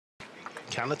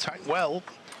can attack well,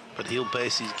 but he'll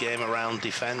base his game around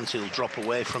defence. He'll drop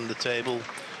away from the table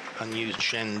and use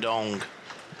Zhendong,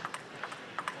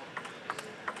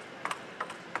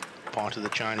 part of the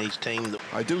Chinese team.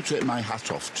 I do take my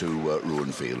hat off to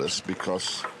Ruwen FILUS,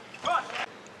 because...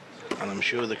 And I'm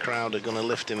sure the crowd are going to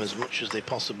lift him as much as they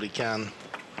possibly can.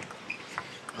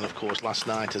 And of course, last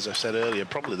night, as I said earlier,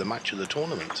 probably the match of the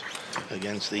tournament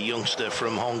against the youngster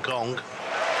from Hong Kong.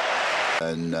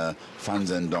 And Fan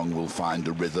Zhendong will find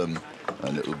a rhythm,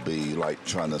 and it will be like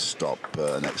trying to stop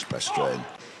an express train.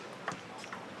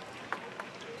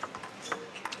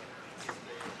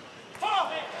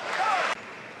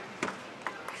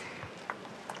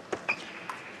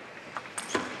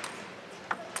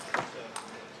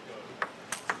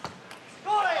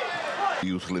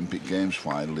 Youth Olympic Games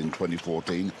final in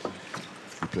 2014.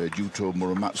 He played Yuto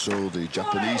Muramatsu, the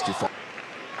Japanese defender.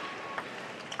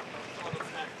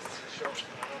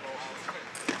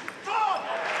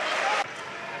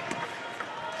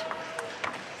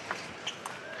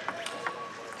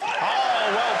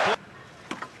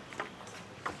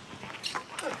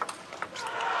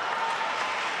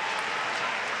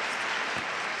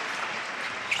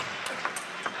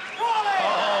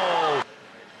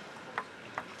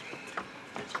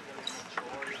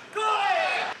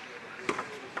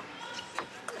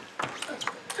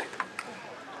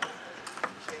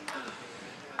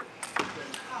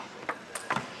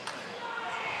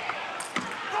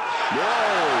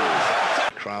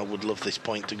 Crowd would love this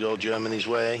point to go Germany's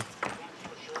way.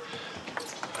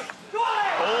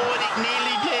 Oh, and it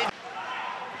nearly did.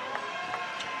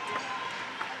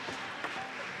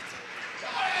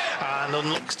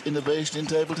 And Next innovation in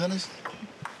table tennis?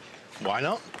 Why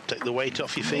not? Take the weight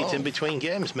off your feet in between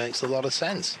games. Makes a lot of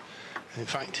sense. In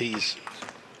fact, he's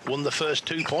won the first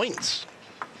 2 points.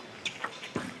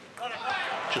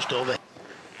 Just over.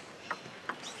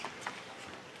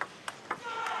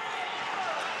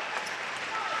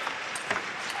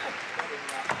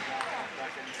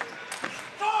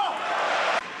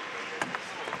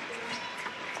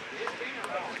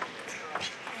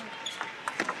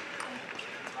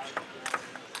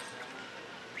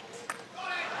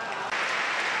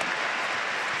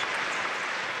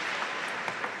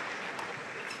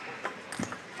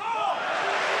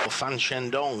 Fan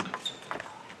Zhendong.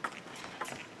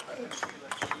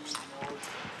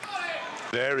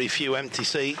 Very few empty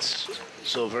seats,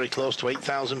 so very close to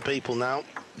 8,000 people now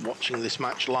watching this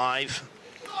match live.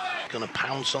 Going to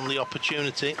pounce on the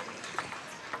opportunity.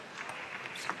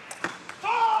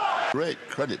 Great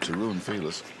credit to Ruwen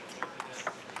FILUS.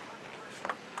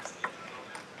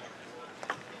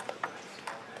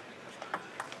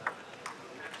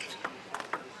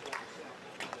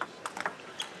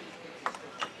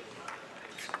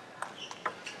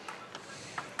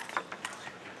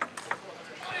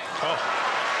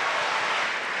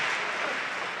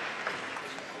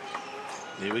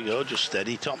 Here we go, just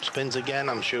steady top spins again.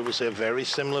 I'm sure we'll see a very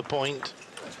similar point.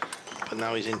 But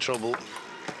now he's in trouble.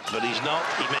 But he's not.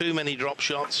 He made too many drop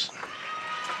shots.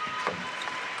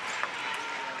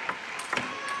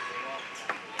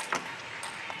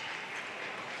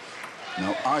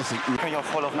 Now, I think... Kann ich auch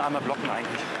voll auf den Arm blocken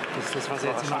eigentlich. Das ist das, was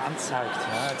er jetzt immer anzeigt.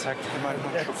 Ja, er zeigt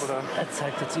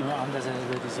jetzt immer an, dass er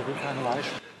über diese Rückhand weiß.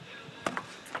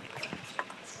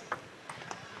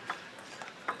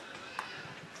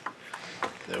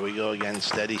 There we go again,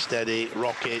 steady, steady,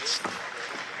 rockets.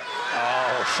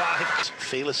 Oh, 5.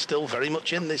 FILUS still very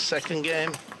much in this second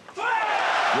game.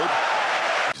 Good.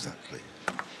 Exactly.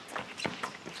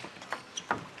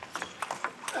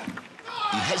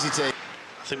 He hesitated.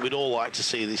 I think we'd all like to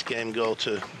see this game go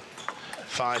to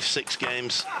 5, 6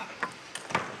 games.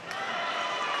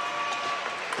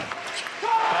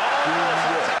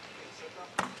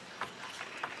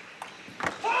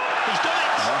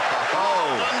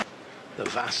 The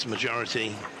vast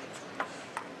majority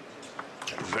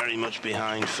very much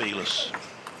behind FILUS.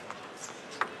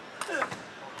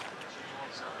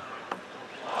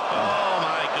 Oh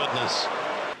my goodness.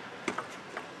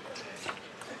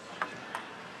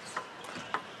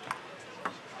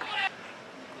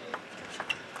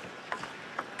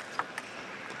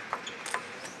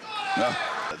 Yeah.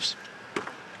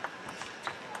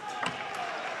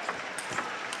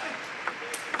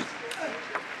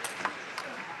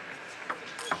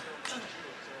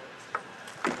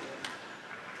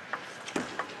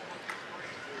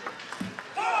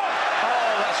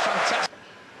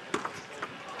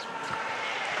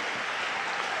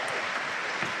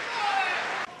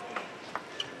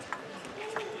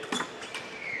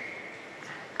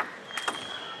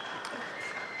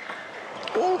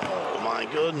 Oh my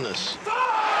goodness.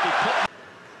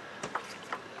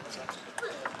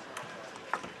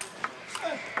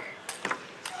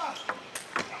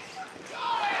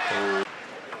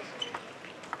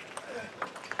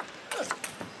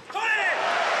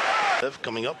 serve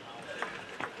coming up.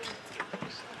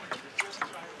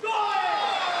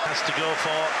 Has to go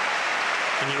for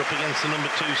when you're up against the number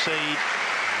 2 seed.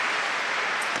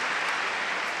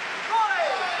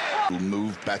 Will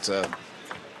move better,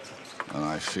 and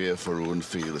I fear for Ruwen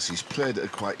FILUS. He's played at a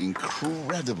quite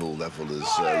incredible level as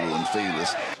Ruwen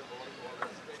FILUS.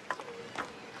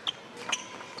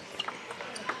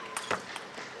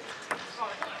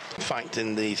 In fact,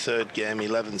 in the third game,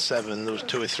 11-7, there was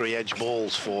 2 or 3 edge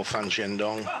balls for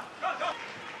Zhendong.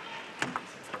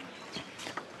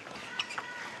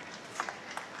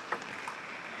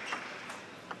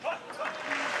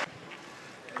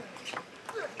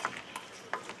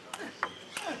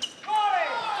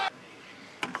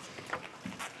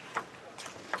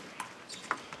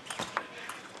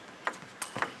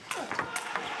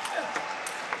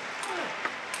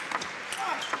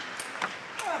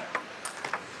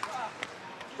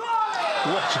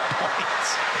 What a point!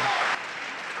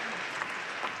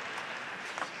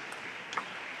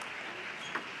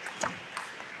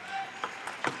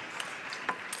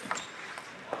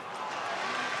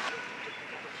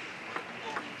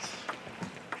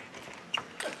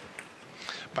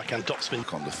 Backhand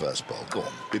topspin. On the first ball, go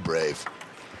on, be brave.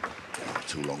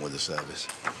 Too long with the service.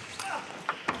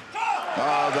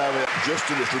 Oh, there we are, just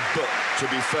a little, but to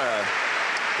be fair,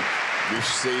 we've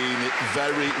seen it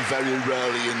very, very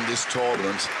rarely in this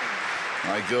tournament.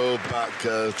 I go back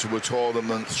to a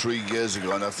tournament 3 years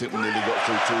ago, and I think we nearly got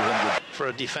through 200. For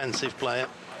a defensive player,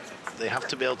 they have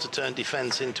to be able to turn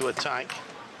defence into attack.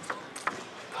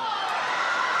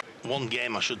 1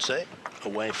 game, I should say,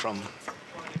 away from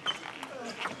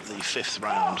the 5th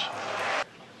round.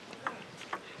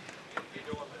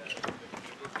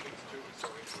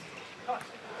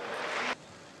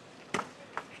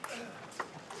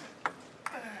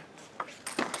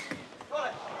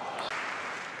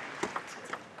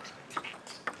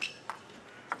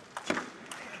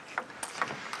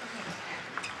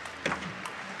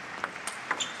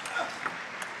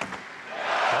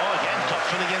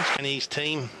 Against Chinese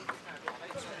team.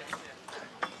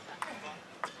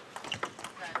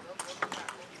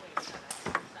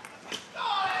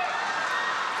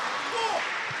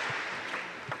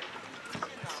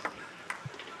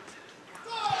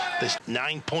 There's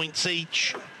 9 points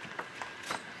each.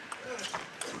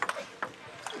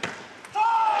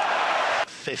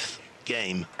 5th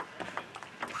game.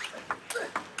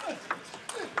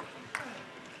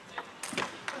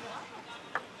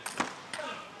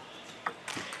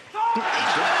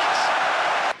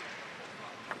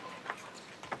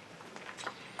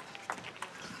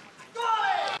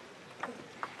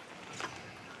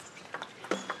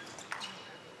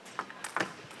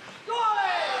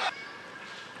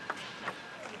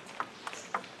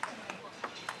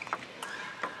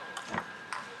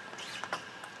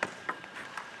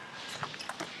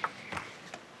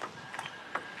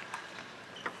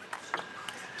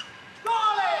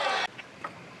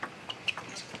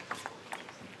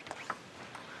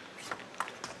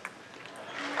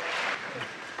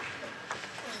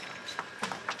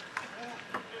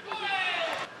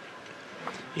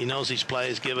 He knows his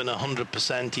player's given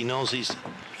 100%. He knows he's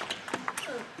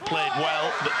played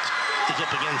well, but he's up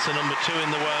against the number 2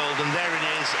 in the world. And there it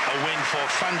is, a win for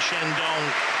Zhendong.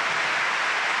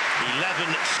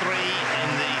 11-3 in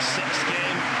the 6th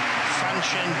game.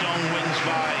 Zhendong wins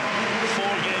by 4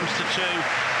 games to 2.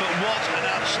 But what an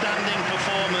outstanding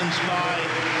performance by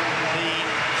the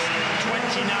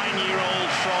 29-year-old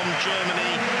from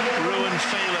Germany, Ruwen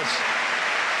FILUS.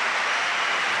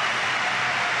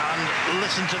 And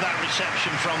listen to that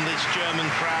reception from this German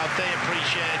crowd. They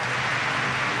appreciate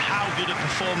how good a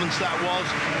performance that was.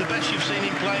 The best you've seen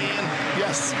him play in.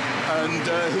 Yes, and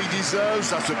he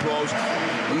deserves that applause.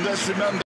 And let's remember,